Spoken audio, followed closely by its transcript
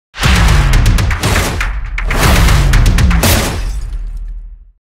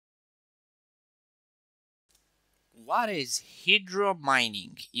What is hydro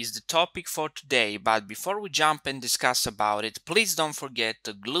mining is the topic for today, but before we jump and discuss about it, please don't forget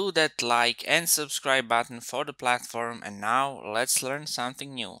to glue that like and subscribe button for the platform, and now let's learn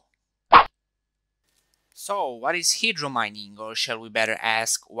something new. So, what is hydro mining, or shall we better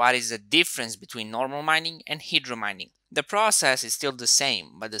ask, what is the difference between normal mining and hydro mining? The process is still the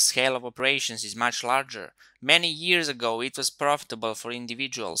same, but the scale of operations is much larger. Many years ago, it was profitable for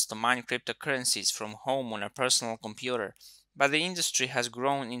individuals to mine cryptocurrencies from home on a personal computer, but the industry has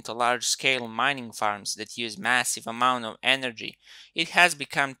grown into large-scale mining farms that use massive amount of energy. It has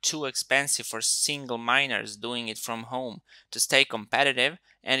become too expensive for single miners doing it from home to stay competitive,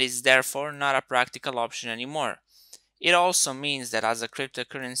 and is therefore not a practical option anymore. It also means that as the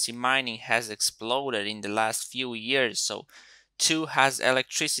cryptocurrency mining has exploded in the last few years, so too has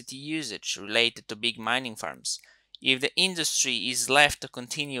electricity usage related to big mining farms. If the industry is left to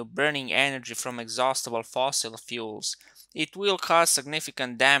continue burning energy from exhaustible fossil fuels, it will cause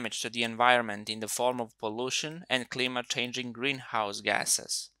significant damage to the environment in the form of pollution and climate-changing greenhouse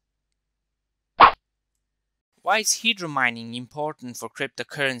gases. Why is hydro mining important for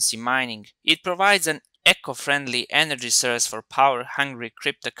cryptocurrency mining? It provides an eco-friendly energy source for power-hungry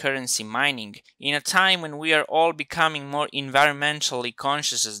cryptocurrency mining. In a time when we are all becoming more environmentally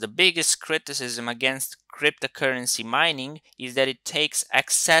conscious, the biggest criticism against cryptocurrency mining is that it takes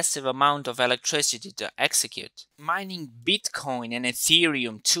excessive amount of electricity to execute. Mining Bitcoin and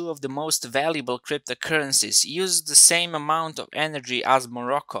Ethereum, two of the most valuable cryptocurrencies, use the same amount of energy as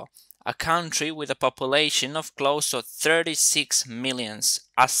Morocco, a country with a population of close to 36 millions.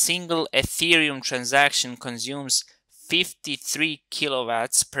 A single Ethereum transaction consumes 53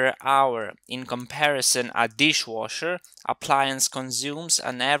 kilowatts per hour. In comparison, a dishwasher appliance consumes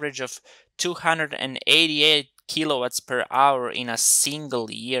an average of 288 kilowatts per hour in a single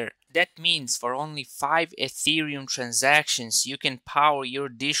year. That means for only 5 Ethereum transactions you can power your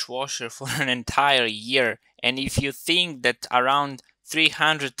dishwasher for an entire year. And if you think that around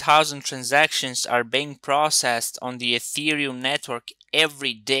 300,000 transactions are being processed on the Ethereum network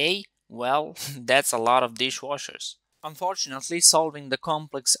every day, well, that's a lot of dishwashers. Unfortunately, solving the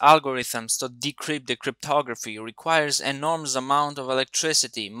complex algorithms to decrypt the cryptography requires enormous amount of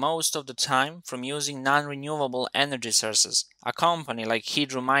electricity, most of the time from using non-renewable energy sources. A company like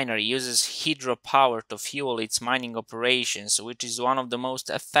Hydrominer uses hydropower to fuel its mining operations, which is one of the most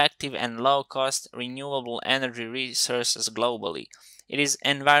effective and low-cost renewable energy resources globally. It is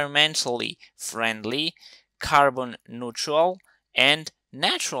environmentally friendly, carbon neutral, and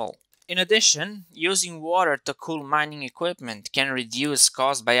natural. In addition, using water to cool mining equipment can reduce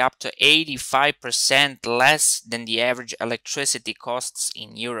costs by up to 85% less than the average electricity costs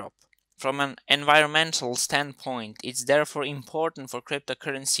in Europe. From an environmental standpoint, it's therefore important for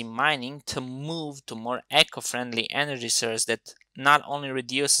cryptocurrency mining to move to more eco-friendly energy source that not only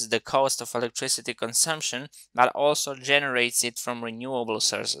reduces the cost of electricity consumption, but also generates it from renewable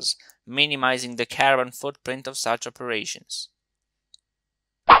sources, minimizing the carbon footprint of such operations.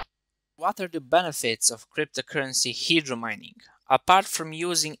 What are the benefits of cryptocurrency hydro mining? Apart from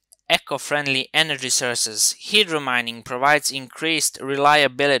using eco-friendly energy sources, hydro mining provides increased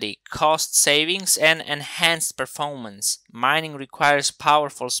reliability, cost savings, and enhanced performance. Mining requires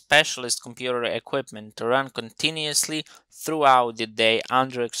powerful specialist computer equipment to run continuously throughout the day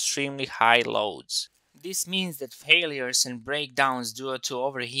under extremely high loads. This means that failures and breakdowns due to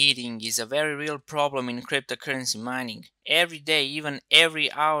overheating is a very real problem in cryptocurrency mining. Every day, even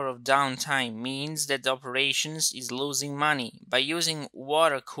every hour of downtime means that the operations is losing money. By using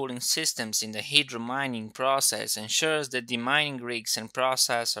water cooling systems in the hydro mining process ensures that the mining rigs and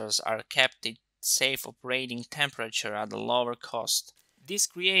processors are kept at safe operating temperature at a lower cost. This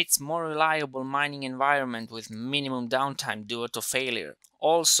creates more reliable mining environment with minimum downtime due to failure.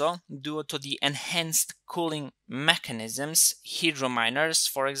 Also, due to the enhanced cooling mechanisms, hydro miners,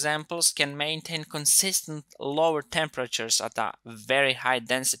 for example, can maintain consistent lower temperatures at a very high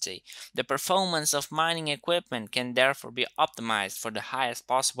density. The performance of mining equipment can therefore be optimized for the highest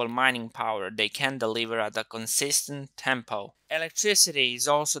possible mining power they can deliver at a consistent tempo. Electricity is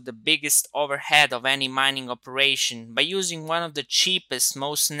also the biggest overhead of any mining operation. By using one of the cheapest,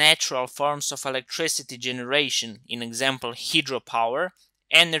 most natural forms of electricity generation, in example hydropower,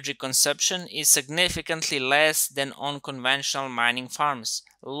 energy consumption is significantly less than on conventional mining farms.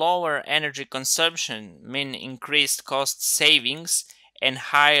 Lower energy consumption means increased cost savings and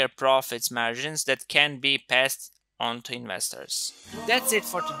higher profits margins that can be passed onto investors. That's it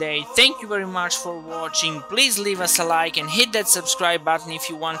for today. Thank you very much for watching. Please leave us a like and hit that subscribe button if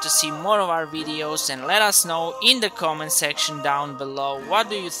you want to see more of our videos, and let us know in the comment section down below what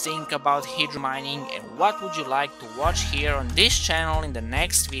do you think about hydro mining and what would you like to watch here on this channel in the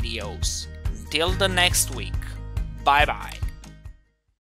next videos. Until the next week, bye bye.